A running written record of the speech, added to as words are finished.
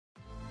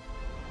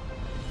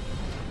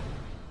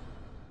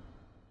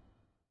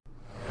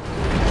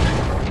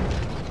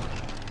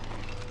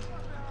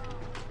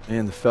Me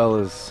and the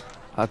fellas,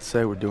 I'd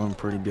say we're doing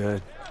pretty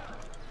good.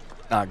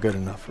 Not good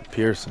enough for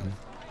Pearson,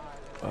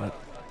 but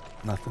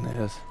nothing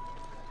is.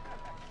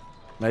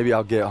 Maybe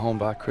I'll get home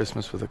by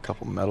Christmas with a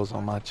couple medals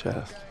on my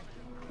chest.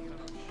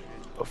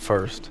 But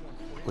first,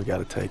 we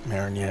gotta take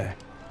Marigny.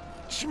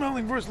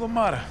 Schmeling versus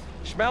LaMotta.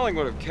 Schmeling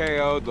would have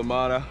KO'd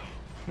LaMotta.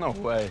 No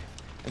way.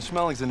 And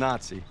Schmeling's a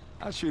Nazi.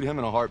 I'd shoot him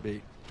in a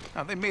heartbeat.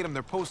 Now, they made him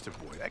their poster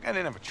boy. That guy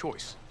didn't have a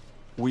choice.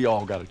 We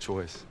all got a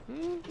choice.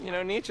 You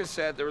know, Nietzsche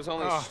said there was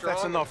only strong...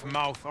 That's enough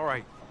mouth. All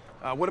right.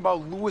 What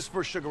about Lewis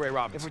versus Sugar Ray If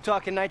Robinson? we're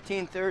talking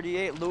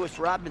 1938, Lewis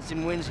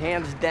Robinson wins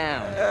hands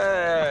down.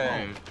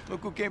 Hey!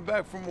 Look who came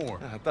back for more.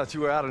 I thought you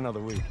were out another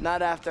week.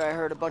 Not after I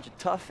heard a bunch of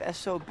tough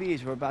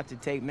SOBs were about to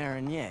take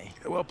Marigny.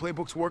 Well,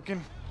 playbook's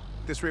working.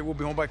 At this rate, we'll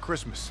be home by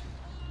Christmas.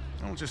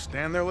 Don't just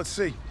stand there. Let's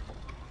see.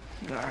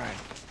 All right.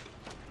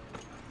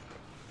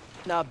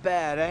 Not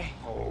bad, eh?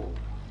 Oh.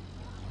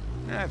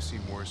 I've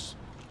seen worse.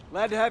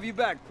 Glad to have you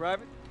back,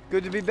 Private.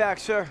 Good to be back,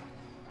 sir.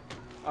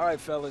 All right,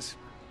 fellas.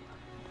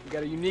 We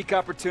got a unique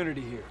opportunity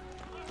here.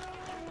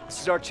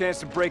 This is our chance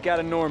to break out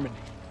of Normandy.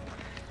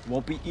 It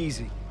won't be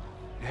easy.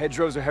 The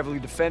hedgerows are heavily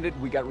defended.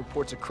 We got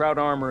reports of Kraut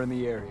armor in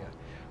the area.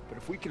 But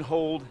if we can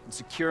hold and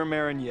secure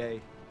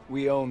Marigny,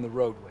 we own the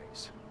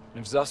roadways.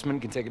 And if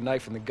Zussman can take a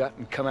knife in the gut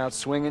and come out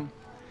swinging,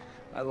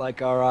 I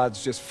like our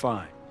odds just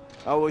fine.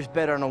 Always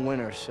bet on a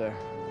winner, sir.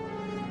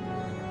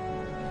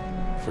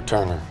 For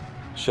Turner,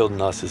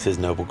 shielding us is his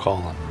noble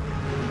calling.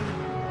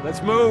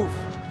 Let's move!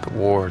 The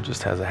war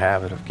just has a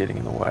habit of getting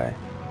in the way.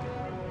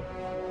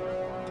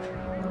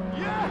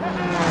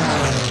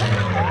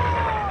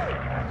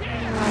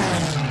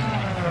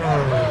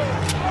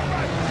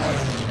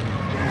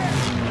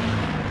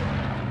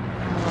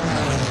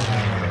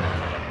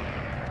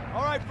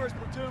 All right, first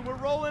platoon, we're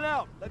rolling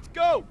out. Let's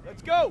go!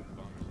 Let's go!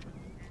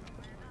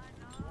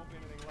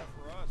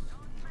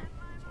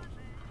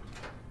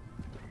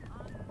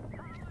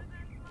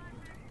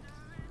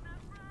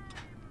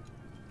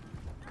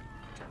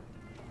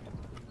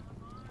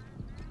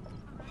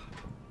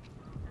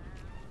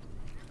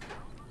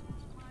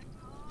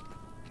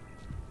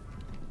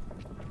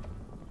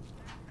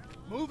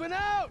 Moving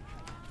out!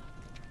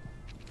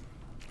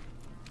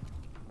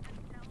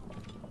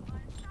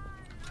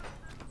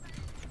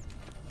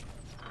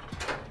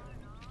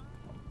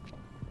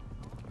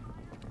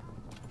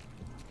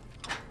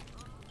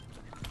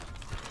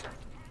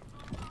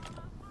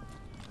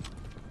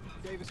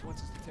 Davis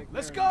wants us to take.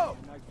 Let's go!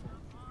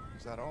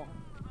 Is that all?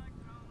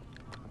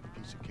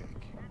 Piece of cake.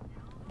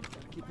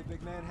 Gotta keep the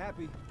big man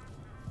happy.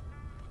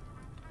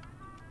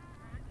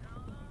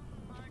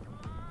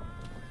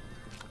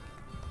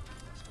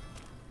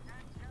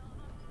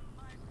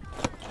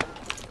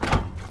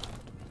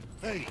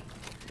 Hey.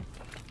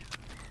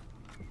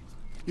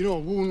 You know, a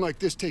wound like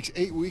this takes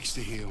 8 weeks to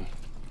heal.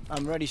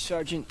 I'm ready,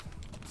 Sergeant.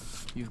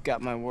 You've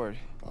got my word.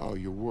 Oh,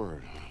 your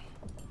word, huh?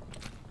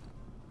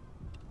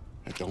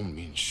 That don't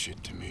mean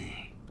shit to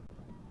me.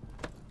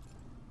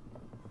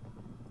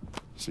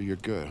 So you're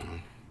good, huh?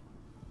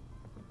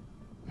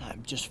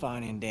 I'm just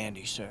fine and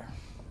dandy, sir.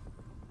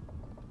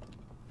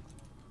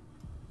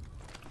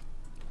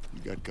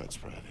 You got guts,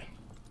 Private.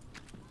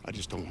 I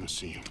just don't want to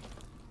see them.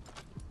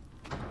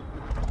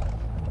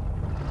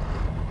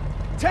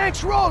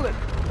 Tanks rolling!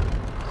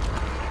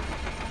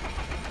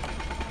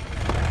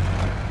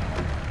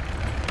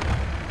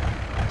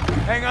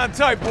 Hang on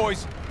tight,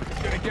 boys.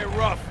 It's gonna get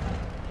rough.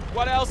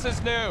 What else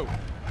is new?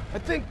 I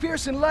think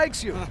Pearson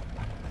likes you.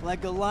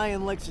 Like a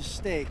lion likes a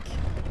steak.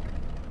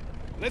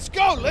 Let's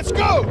go! Let's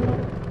go!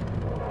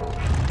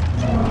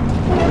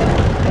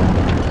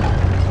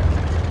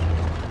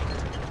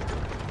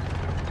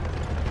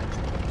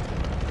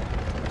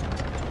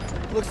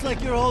 Looks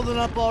like you're holding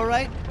up all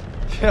right.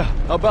 Yeah,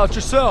 how about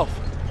yourself?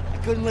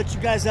 I couldn't let you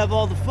guys have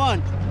all the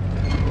fun.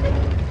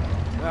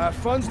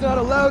 Fun's not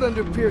allowed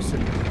under Pearson.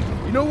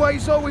 You know why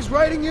he's always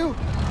writing you?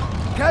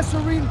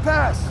 Kasserine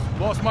Pass.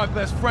 Lost my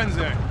best friends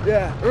there.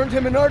 Yeah, earned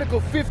him an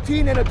Article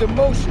 15 and a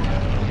demotion.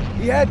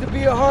 He had to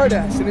be a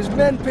hard-ass, and his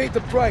men paid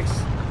the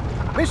price.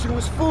 Mission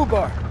was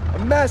Fubar, a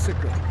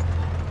massacre.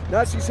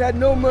 Nazis had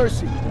no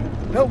mercy.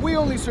 Hell, we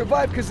only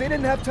survived because they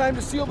didn't have time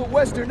to seal the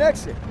western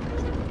exit.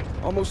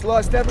 Almost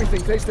lost everything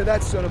thanks to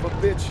that son of a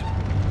bitch.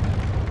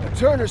 And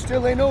Turner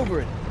still ain't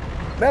over it.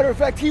 Matter of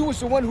fact, he was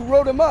the one who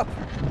wrote him up.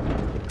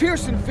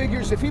 Pearson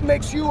figures if he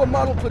makes you a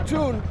model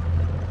platoon,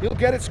 he'll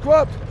get it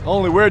scrubbed.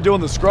 Only we're doing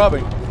the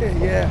scrubbing.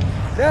 Yeah,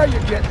 now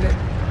you're getting it.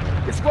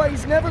 It's why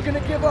he's never gonna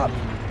give up.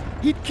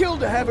 He'd kill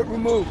to have it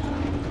removed.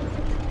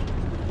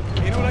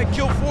 You know what I'd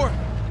kill for?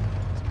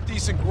 Some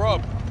decent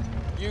grub.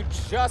 You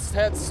just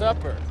had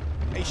supper.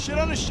 Hey, shit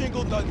on a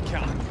shingle doesn't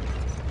count.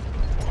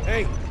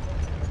 Hey,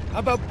 how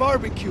about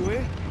barbecue,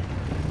 eh?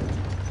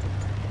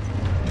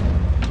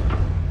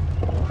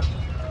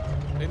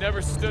 They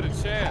never stood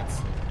a chance.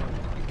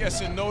 I'm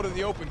guessing no to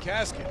the open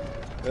casket.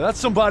 That's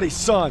somebody's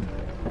son.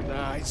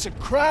 Nah, it's a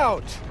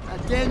crowd.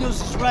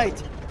 Daniels is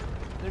right.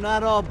 They're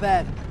not all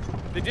bad.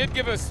 They did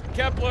give us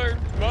Kepler,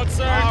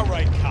 Mozart. All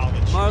right,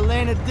 college.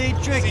 Marlena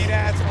Dietrich. See,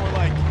 that's more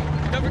like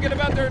Don't forget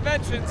about their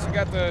inventions. You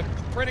got the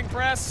printing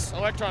press,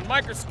 electron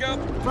microscope.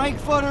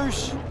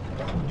 Frankfurters.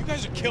 You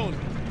guys are killing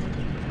me.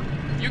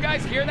 You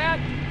guys hear that?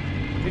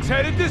 It's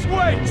headed this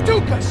way!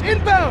 Stukas,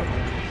 inbound!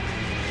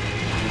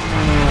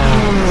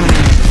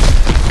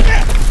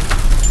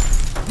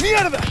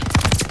 Mierda!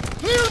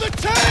 Clear the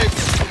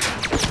tanks!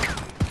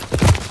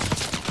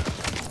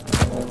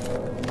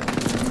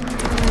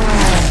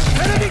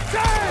 Enemy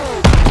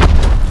tank!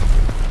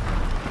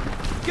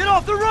 Get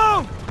off the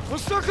road! We'll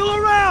circle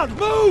around!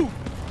 Move!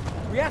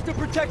 We have to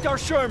protect our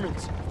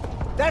Shermans.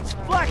 That's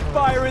flak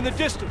fire in the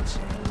distance.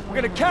 We're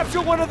gonna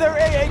capture one of their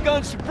AA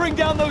guns to bring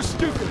down those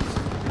Stukas.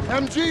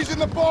 MG's in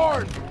the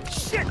barn!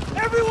 Shit!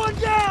 Everyone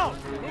down!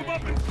 Move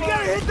up and fight! We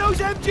gotta hit those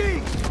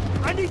MGs!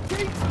 I need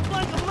teams to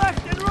flank the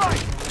left and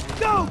right!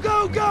 Go,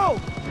 go, go!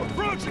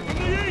 Approaching from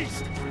the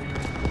east!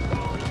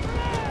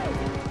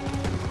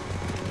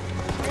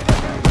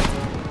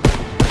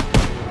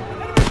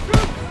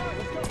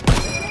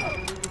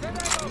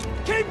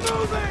 Keep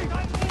moving!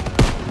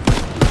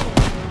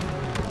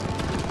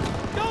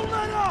 Don't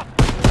let up!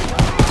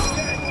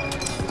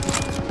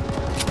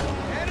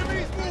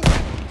 Enemies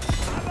moving!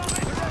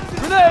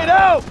 Grenade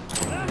out!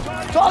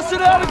 Toss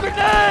it out, a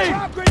grenade!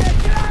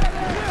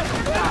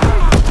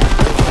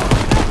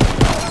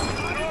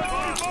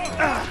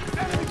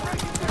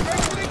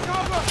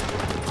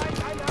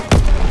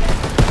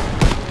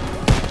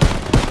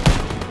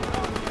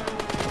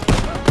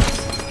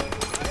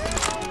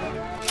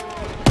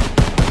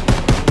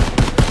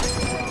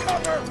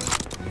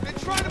 They're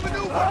trying to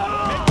maneuver!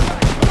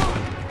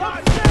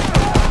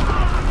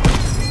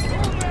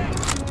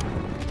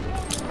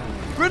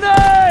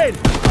 Grenade!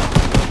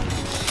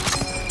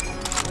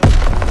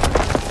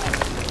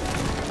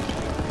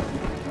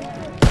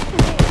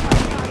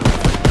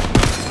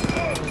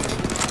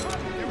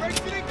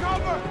 Erasing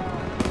cover!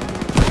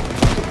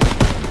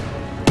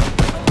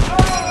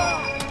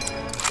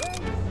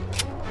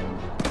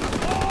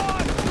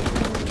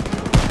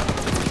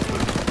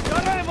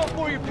 Got ammo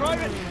for you,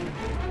 Private!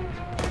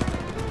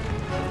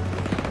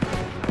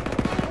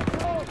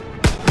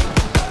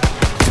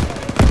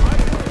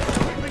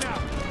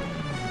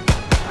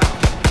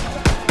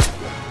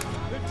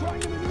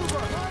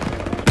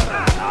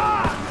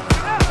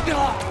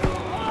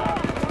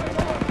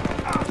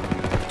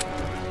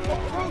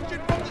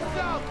 Approaching from the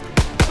south!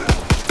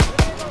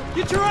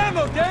 Get your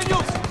ammo,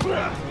 Daniels!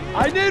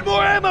 I need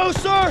more ammo,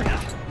 sir!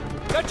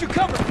 Got you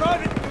covered,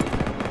 Private!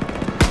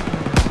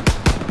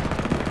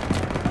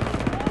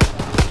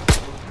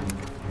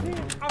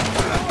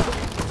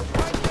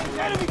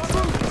 Enemy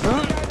troops!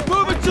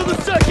 Moving to the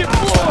second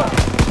floor!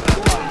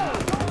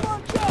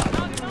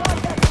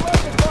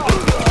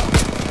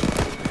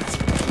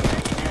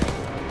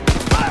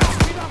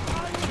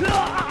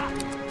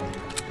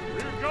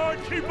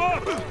 Keep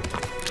up!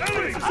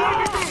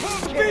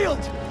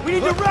 Fields! We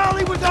need to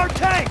rally with our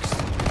tanks!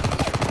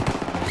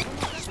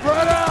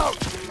 Spread out!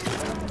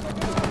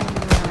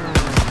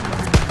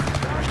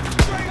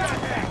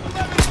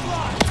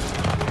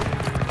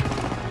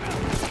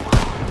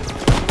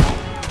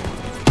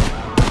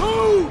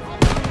 Move!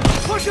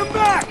 Push them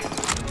back!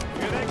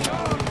 Here they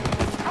come!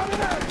 Out of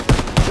there!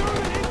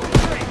 German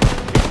infantry!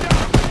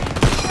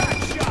 Back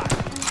shot!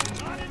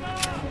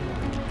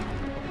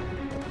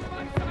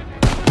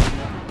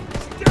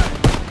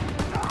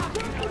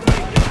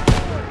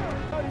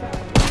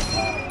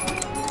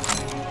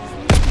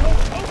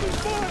 Open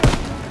fire!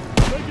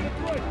 Making a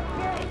break!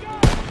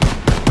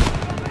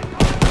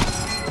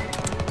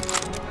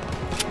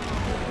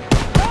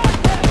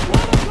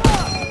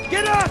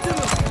 Get after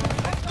them!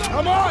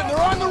 Come on, they're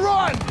on the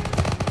run!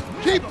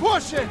 Keep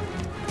pushing!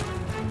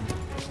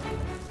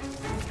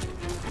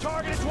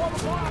 Target at 12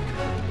 o'clock!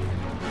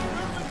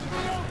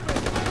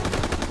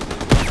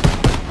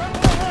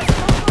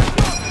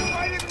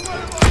 Right in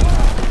front of us!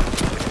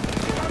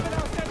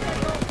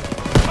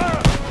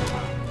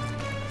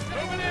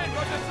 Moving in,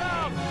 go to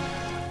south.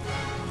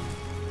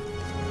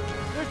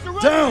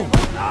 Down!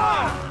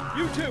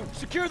 You two,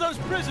 secure those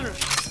prisoners!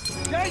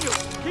 Daniel,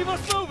 keep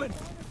us moving!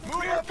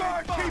 Move your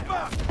guard, keep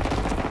up!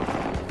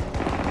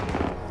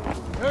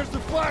 There's the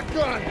flak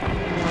gun!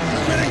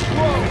 Getting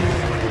close!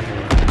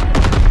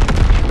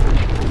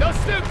 Those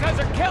Stukas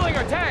are killing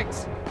our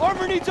tanks.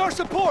 Armor needs our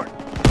support!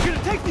 We're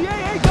gonna take the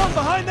AA gun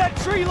behind that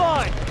tree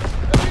line!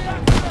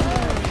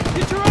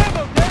 Get your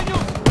ammo,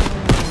 Daniel!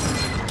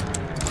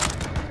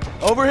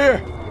 Over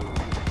here.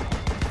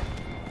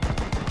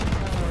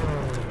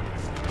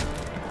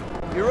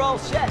 You're all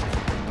set.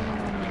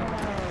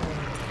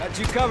 Got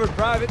you covered,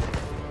 Private.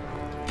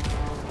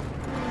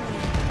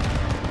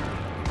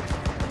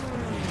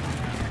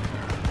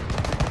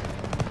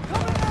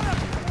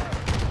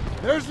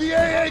 There's the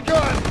AA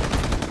gun!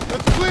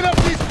 Let's clean up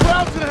these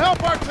crowds and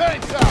help our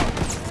tanks out!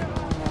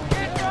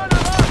 In front of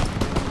us.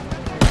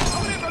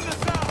 Coming in from the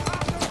south.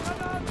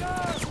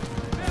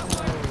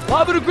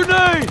 Lob it a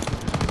grenade!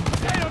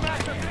 Potato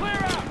Master,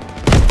 clear out.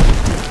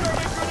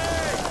 German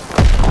grenade.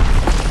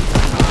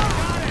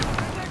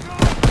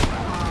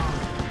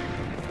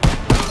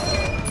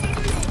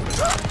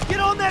 Get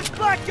on that that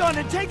flak gun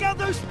and take out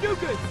those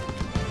Stukas!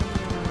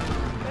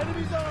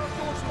 Enemies on our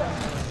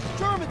doorstep.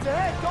 Germans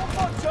ahead, don't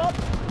bunch up!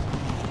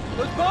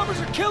 Those bombers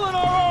are killing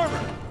our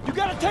armor! You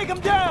gotta take them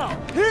down!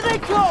 Here they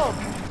come!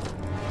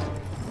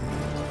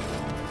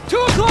 2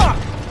 o'clock!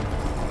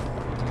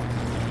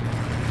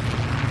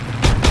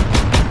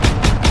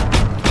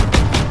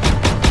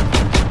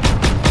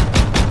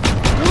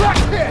 Direct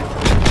hit!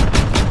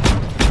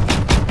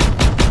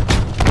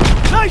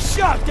 Nice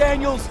shot,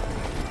 Daniels!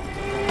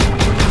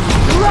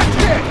 Direct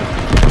hit!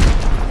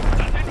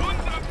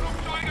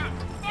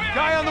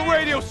 Guy on the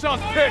radio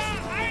sounds pissed.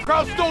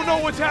 Crowds don't know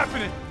what's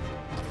happening.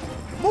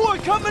 More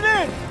coming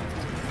in!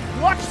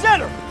 Watch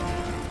center!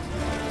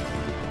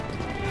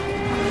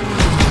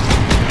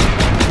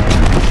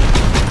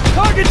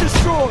 Target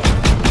destroyed!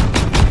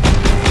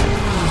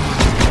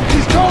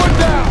 He's going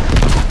down!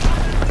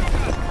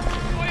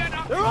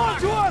 They're on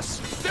to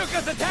us!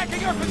 Stuka's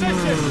attacking our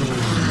position!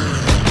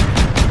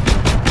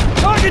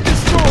 Target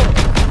destroyed!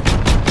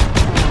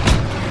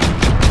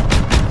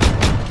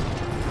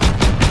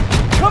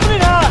 Coming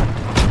in high!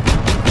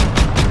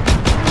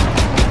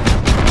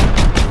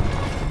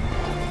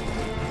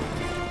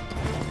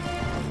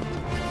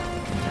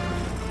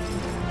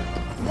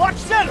 Watch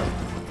center!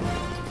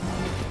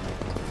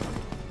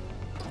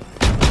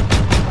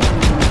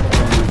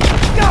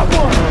 Got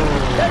one!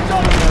 That's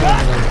all you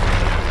got?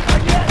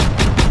 Not yet!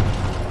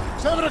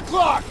 7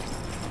 o'clock!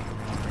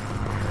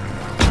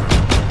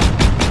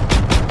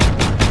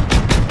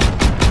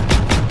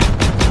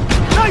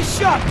 Nice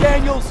shot,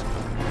 Daniels!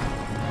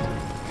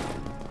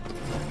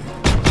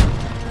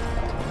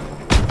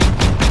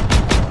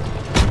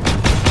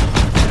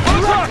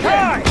 Rock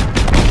high!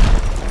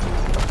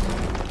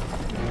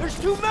 There's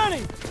too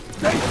many!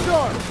 Stay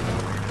sharp!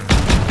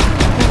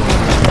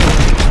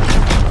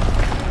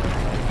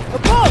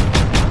 Above!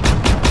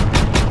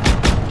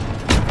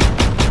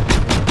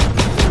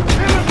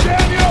 Hit him,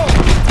 Daniel!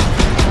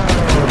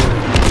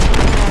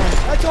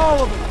 That's all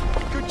of them.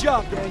 Good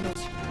job,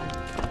 Daniels.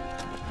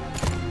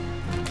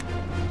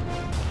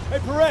 Hey,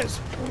 Perez,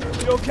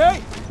 you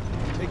okay?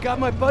 They got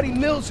my buddy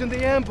Mills in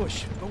the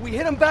ambush, but we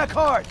hit him back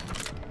hard.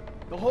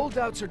 The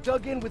holdouts are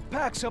dug in with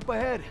packs up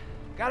ahead.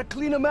 Gotta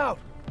clean them out.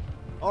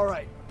 All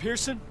right,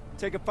 Pearson,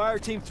 take a fire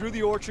team through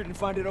the orchard and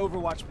find an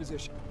overwatch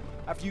position.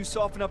 After you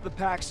soften up the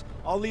packs,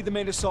 I'll lead the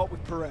main assault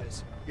with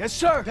Perez. Yes,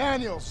 sir!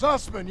 Daniel,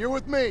 Sussman, you're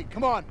with me.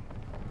 Come on.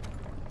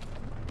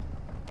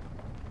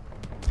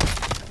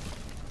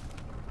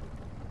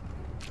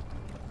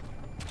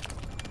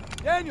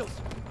 Daniels,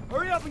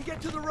 hurry up and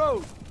get to the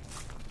road.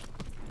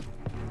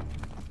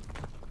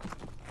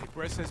 Hey,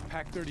 Brett says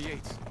Pack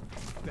 38s.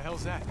 What the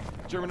hell's that?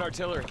 German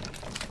artillery.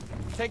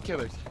 Tank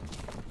killers.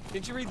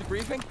 Didn't you read the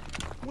briefing?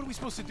 What are we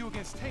supposed to do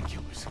against tank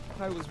killers?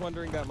 I was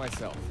wondering that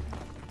myself.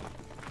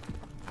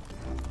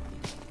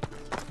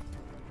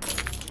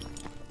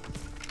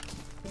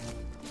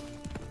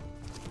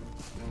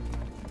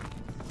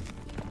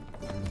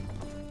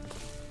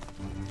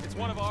 It's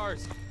one of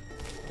ours.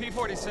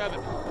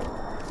 P-47.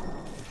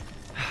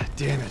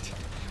 Damn it.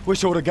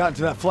 Wish I would have gotten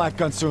to that flak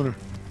gun sooner.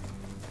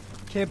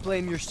 Can't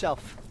blame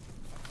yourself.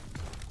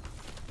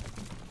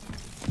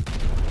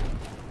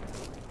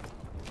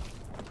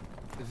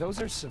 Those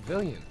are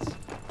civilians.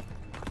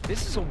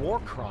 This is a war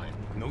crime.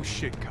 No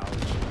shit,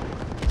 college.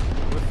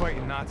 We're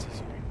fighting Nazis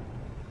here.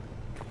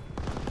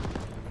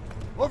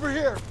 Over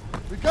here.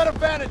 We've got a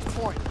vantage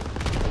point.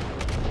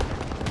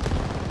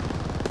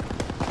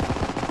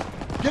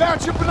 Get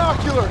out your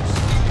binoculars.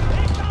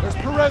 There's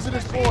Perez and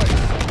his boys.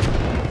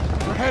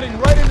 We're heading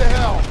right into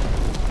hell.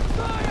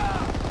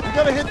 We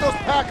gotta hit those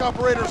pack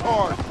operators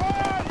hard.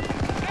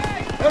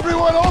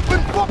 Everyone open!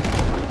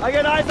 I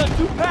got eyes on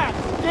 2 packs.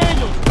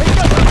 Daniels, pick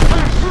up!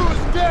 That crew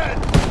is dead!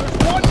 There's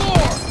one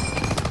more!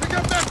 Pick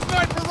up that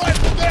sniper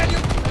rifle,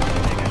 Daniel!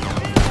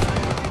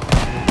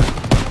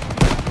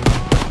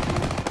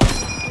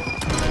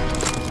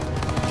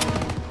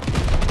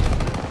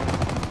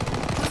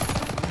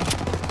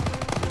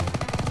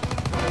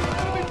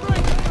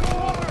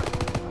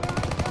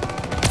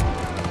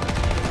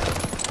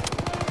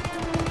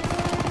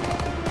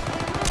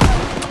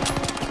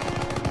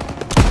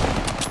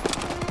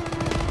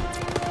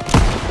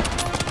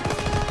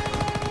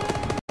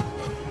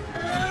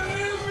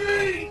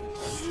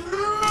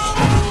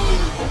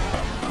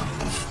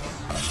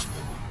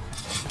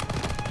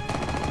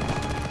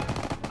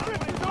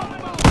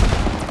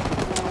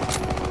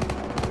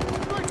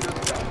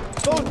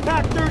 Those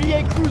Pack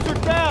 38 crews are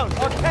down!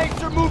 Our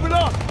tanks are moving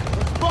up!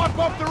 Let's mop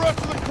up the rest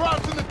of the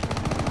Krauts in the...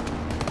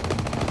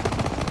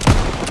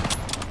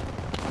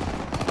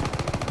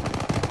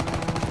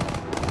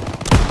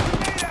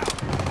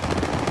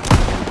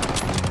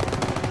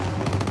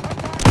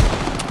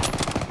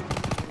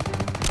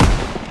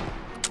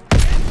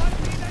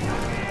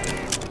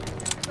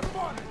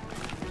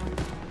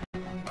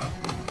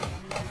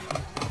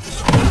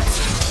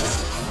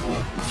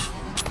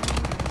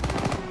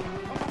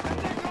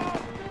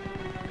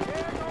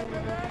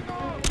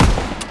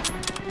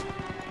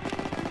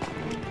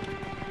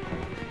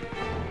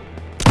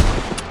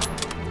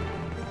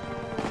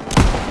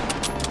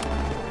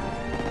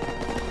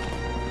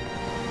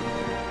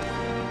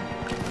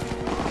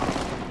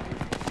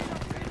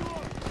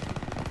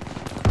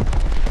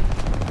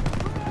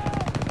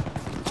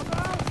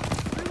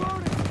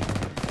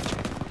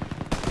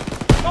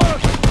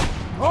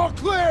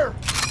 clear!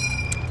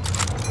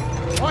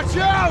 Watch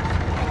out!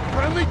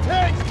 Friendly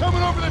tanks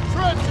coming over the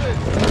trenches!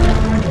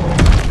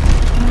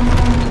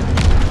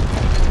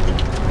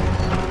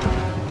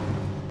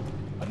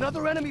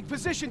 Another enemy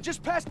position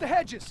just past the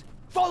hedges.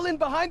 Fall in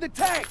behind the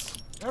tanks!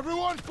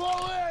 Everyone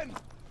fall in!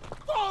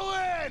 Fall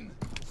in!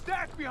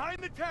 Stack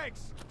behind the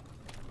tanks!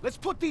 Let's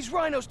put these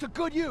rhinos to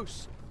good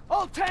use.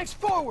 All tanks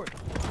forward!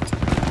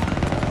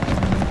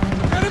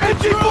 Enemy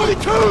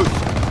G-42s!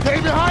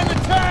 Stay behind the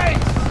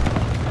tanks!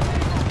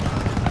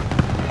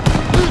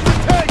 Use the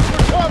tanks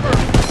for cover!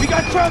 We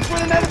got trucks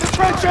running out of the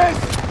trenches!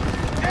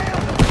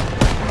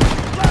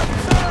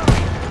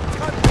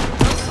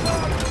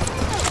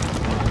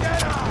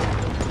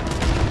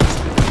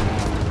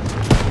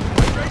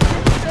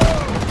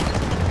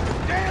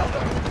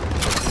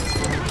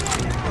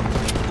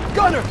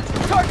 Gunner,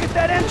 target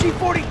that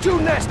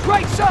MG-42 nest,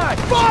 right side!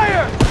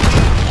 Fire!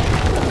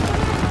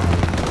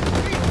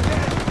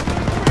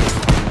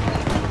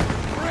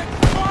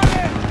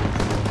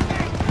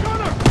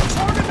 Gunner,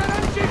 target that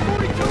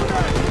MG-42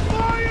 nest!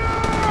 Fire!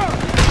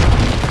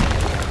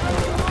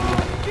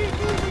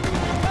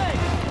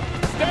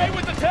 Stay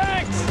with the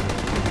tanks!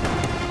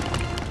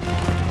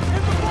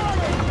 In the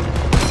fire!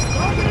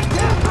 Target at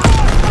 10!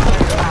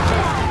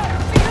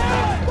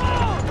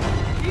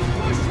 He's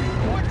pushing!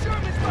 More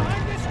Germans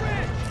behind this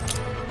ridge!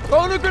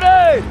 Throw the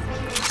grenade!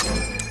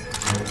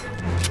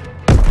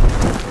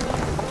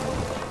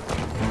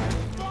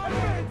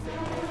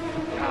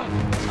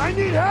 I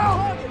need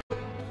help!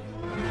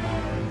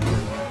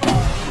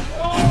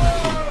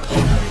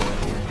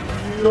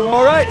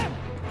 All right.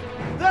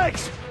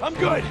 Thanks! I'm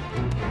good!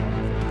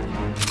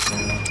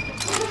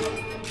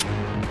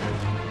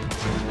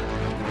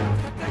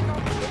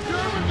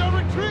 Germans are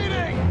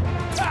retreating!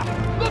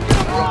 Look at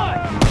him run!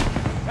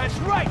 That's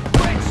right,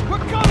 Fritz! We're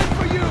coming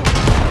for you!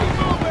 Keep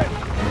moving!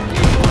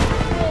 Keep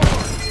moving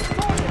forward!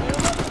 Target at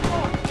 11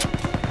 o'clock!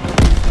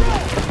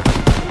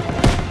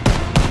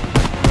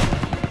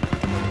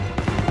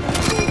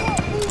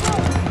 Move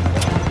up!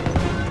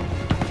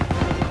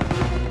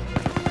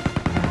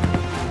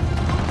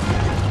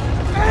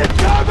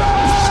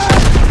 Incoming!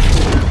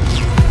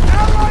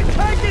 Allied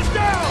tank is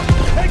down!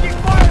 Taking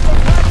fire from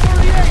Pack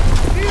 38!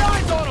 Need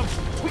eyes on them!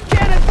 We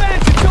can't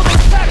advance until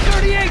those Pack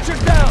 38s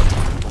are down!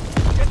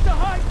 Get the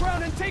high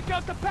ground and take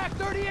out the Pack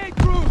 38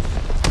 crews!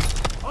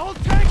 All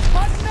tanks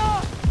button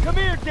up! Come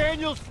here,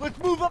 Daniels. Let's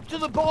move up to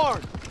the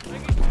barn.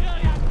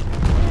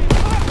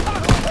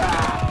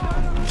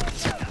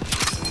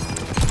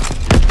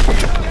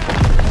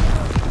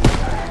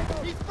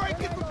 He's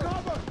breaking for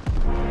cover!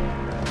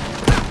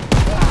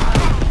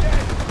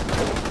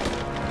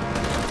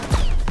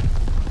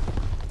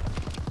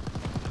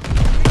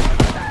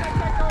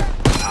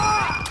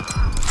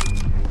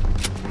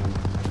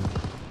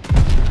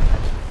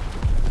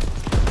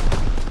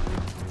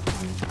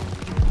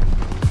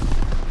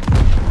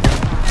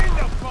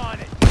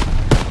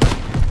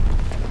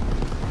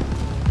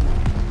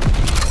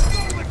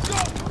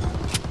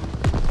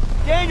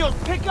 Daniels,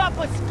 pick up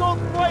a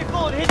scoped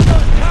rifle and hit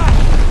those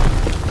packs!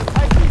 I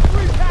see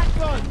 3 pack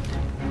guns!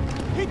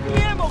 Hit the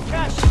ammo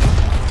cache!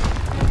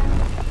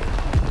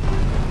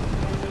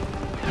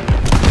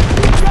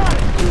 You got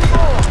it! 2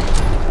 more!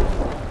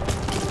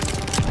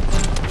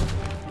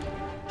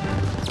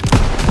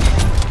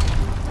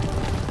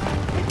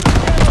 Hit the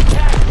ammo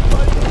cache,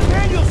 buddy!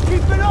 Daniels,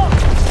 keep it up!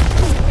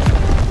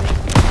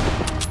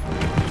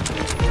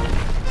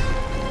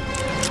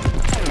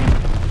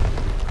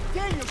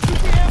 Daniels, shoot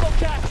the ammo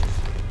caches!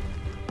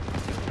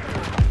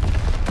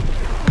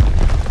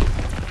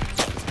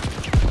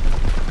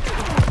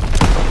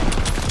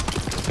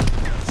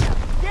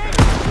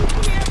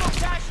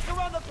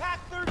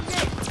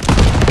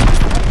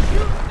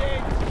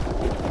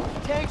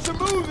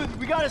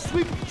 We gotta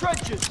sweep the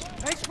trenches!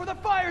 Thanks for the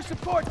fire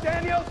support,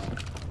 Daniels!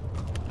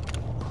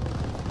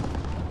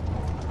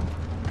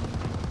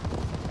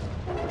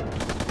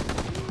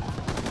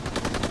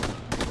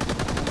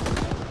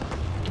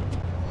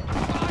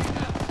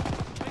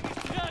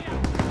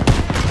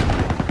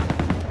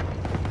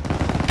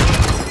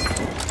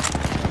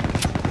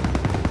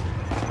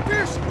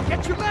 Pearson,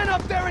 get your men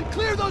up there and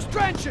clear those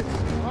trenches!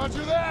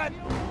 Roger that!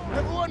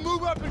 Everyone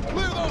move up and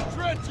clear those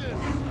trenches!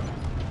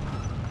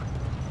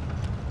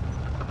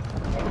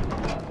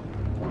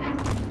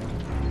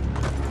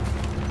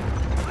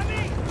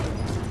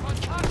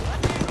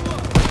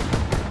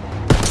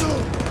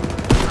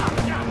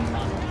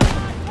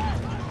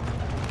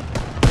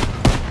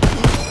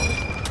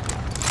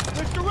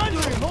 Mr.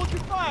 Rendley, hold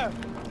your fire!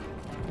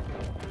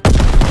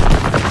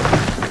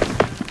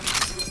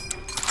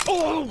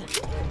 Oh!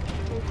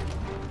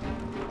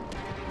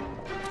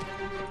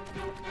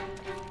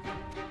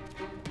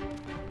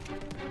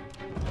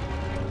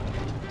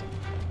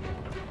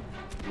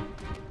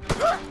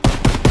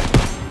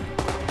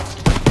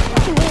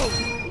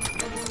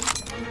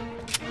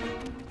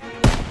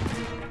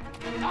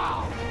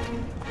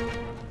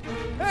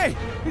 Hey,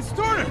 it's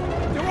Turner.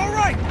 They're all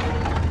right.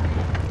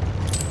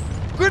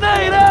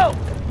 Grenade out!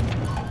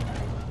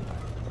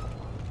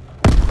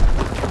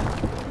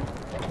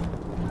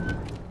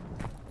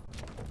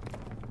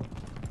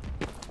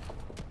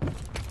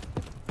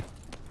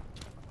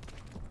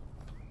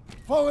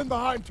 in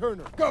behind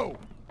Turner. Go!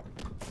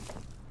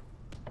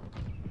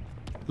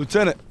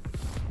 Lieutenant.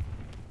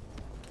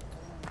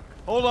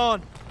 Hold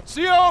on.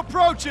 CO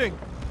approaching!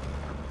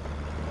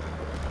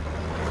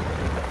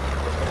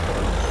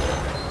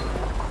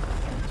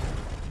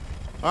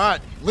 All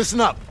right,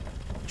 listen up.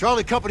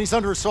 Charlie Company's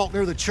under assault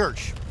near the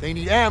church. They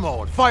need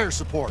ammo and fire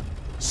support.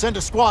 Send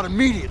a squad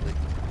immediately.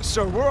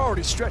 Sir, we're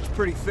already stretched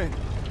pretty thin.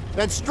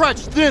 Then stretch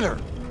thinner.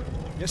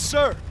 Yes,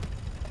 sir.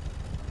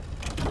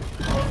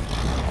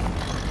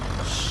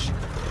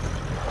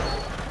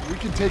 We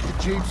can take the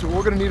jeep, so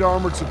we're gonna need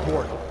armored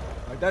support. All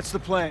right, that's the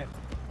plan.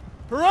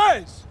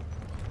 Perez!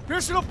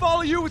 Pearson will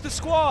follow you with the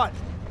squad.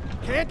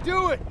 Can't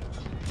do it.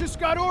 Just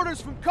got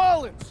orders from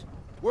Collins.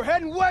 We're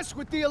heading west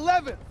with the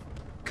 11th.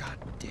 God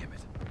damn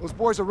it. Those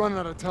boys are running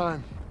out of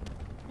time.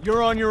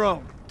 You're on your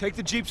own. Take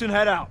the jeeps and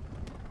head out.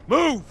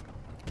 Move!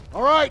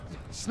 All right,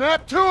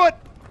 snap to it!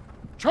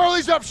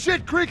 Charlie's up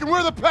shit creek and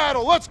we're the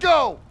paddle. Let's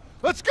go!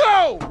 Let's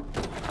go!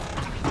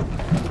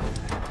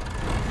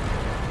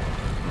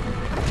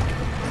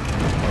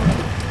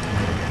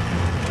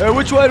 Hey,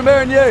 which way to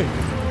Marigny?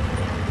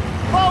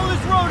 Follow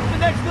this road to the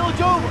next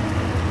village over.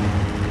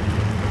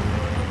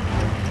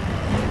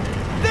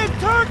 Big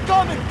turn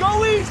coming!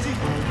 Go easy!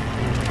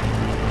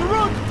 The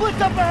road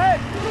splits up ahead!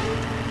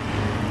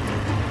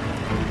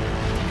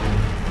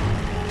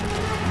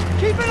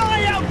 Keep an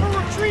eye out for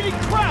retreating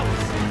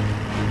Krauts!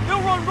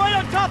 They'll run right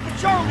on top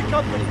of Charlie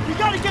Company. We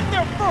gotta get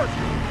there first!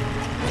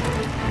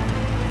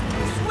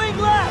 Swing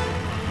left!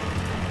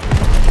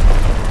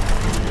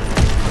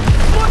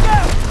 Look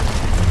out!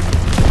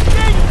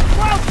 Dang,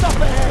 Krauts up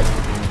ahead!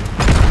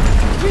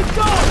 Keep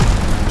going!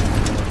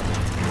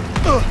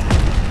 Go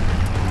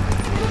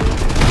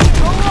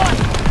on!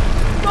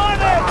 Got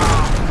it!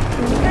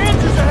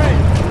 Panthers ahead!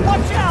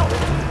 Watch out!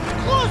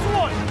 Close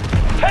one!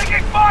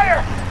 Taking fire!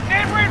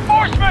 Need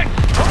reinforcements!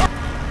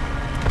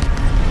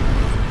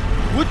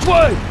 Which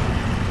way?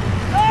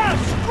 Ah!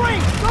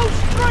 Straight! Go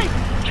straight!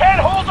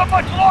 Can't hold them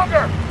much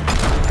longer!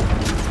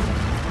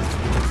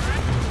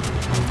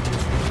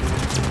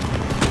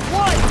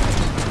 One!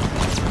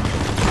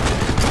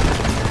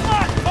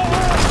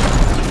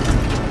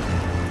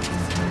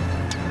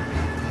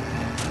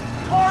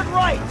 Hard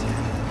right!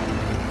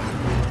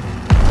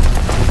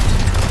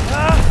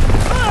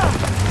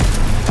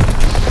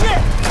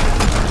 Shit!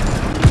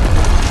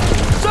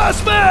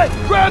 Suspect!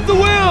 Grab the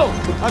wheel!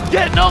 I'm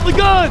getting on the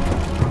gun!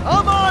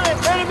 I'm on it!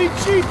 Enemy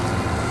jeep!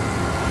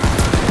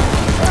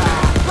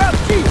 Grab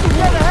jeep!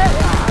 Get ahead!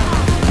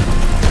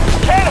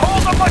 Can't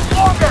hold them much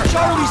longer!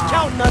 Charlie's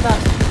counting on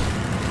us!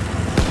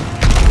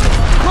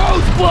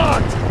 Road's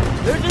blocked!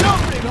 There's an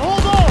opening!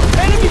 Hold on!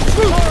 Enemy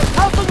troops!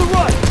 Out on the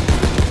right!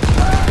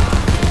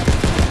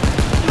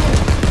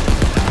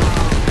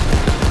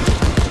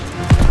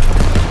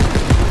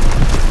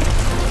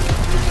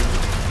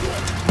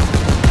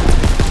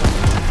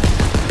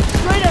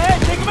 Straight ahead!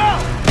 Take him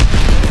out!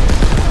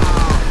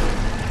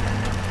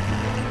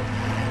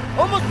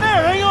 Almost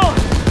there! Hang on!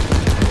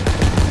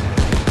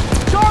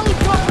 Charlie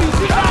Company's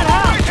in that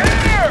house!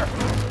 Here!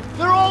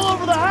 They're all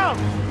over the house!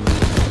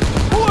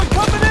 Boy,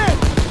 coming in!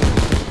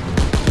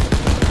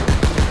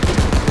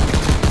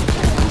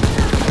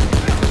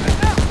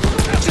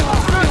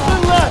 Straight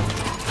left!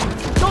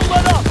 Don't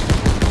let up!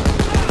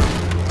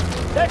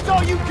 That's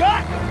all you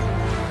got?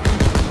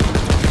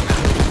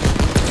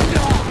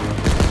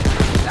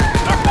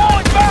 They're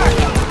falling back!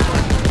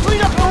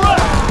 Clean up the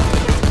rest!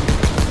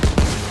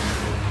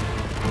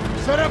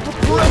 Set up a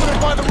perimeter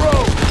by the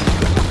road.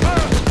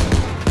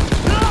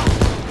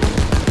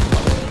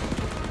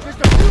 Just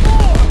a few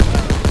more.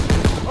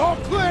 All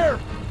clear.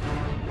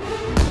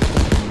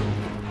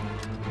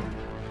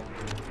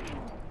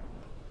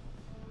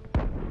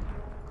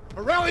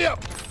 Rally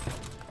up.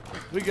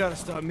 We gotta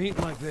stop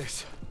meeting like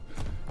this.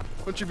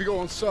 Why don't you be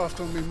going soft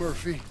on me,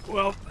 Murphy?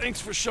 Well, thanks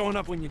for showing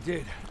up when you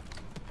did.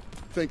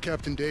 Thank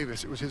Captain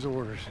Davis. It was his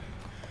orders.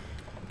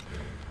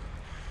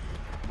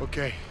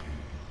 Okay.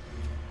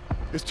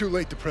 It's too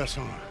late to press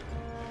on.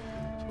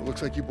 So it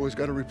looks like you boys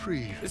got a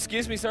reprieve.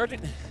 Excuse me,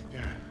 Sergeant?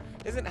 Yeah.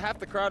 Isn't half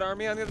the crowd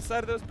army on the other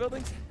side of those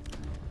buildings?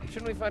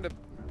 Shouldn't we find a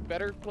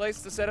better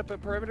place to set up a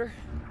perimeter?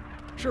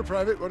 Sure,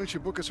 Private. Why don't you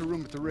book us a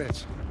room at the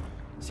Ritz?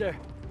 Sir.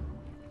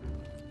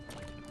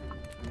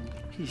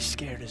 He's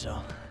scared as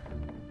all.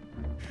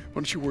 Why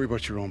don't you worry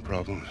about your own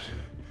problems?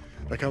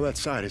 Like how that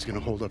side is gonna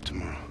hold up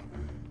tomorrow.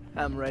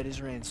 I'm right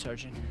as rain,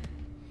 Sergeant.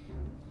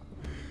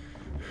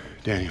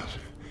 Daniels,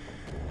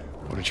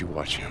 why don't you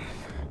watch him?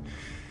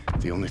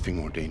 The only thing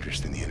more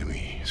dangerous than the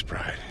enemy is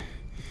pride.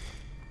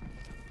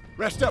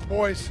 Rest up,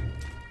 boys.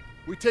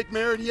 We take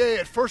Marigny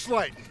at first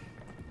light.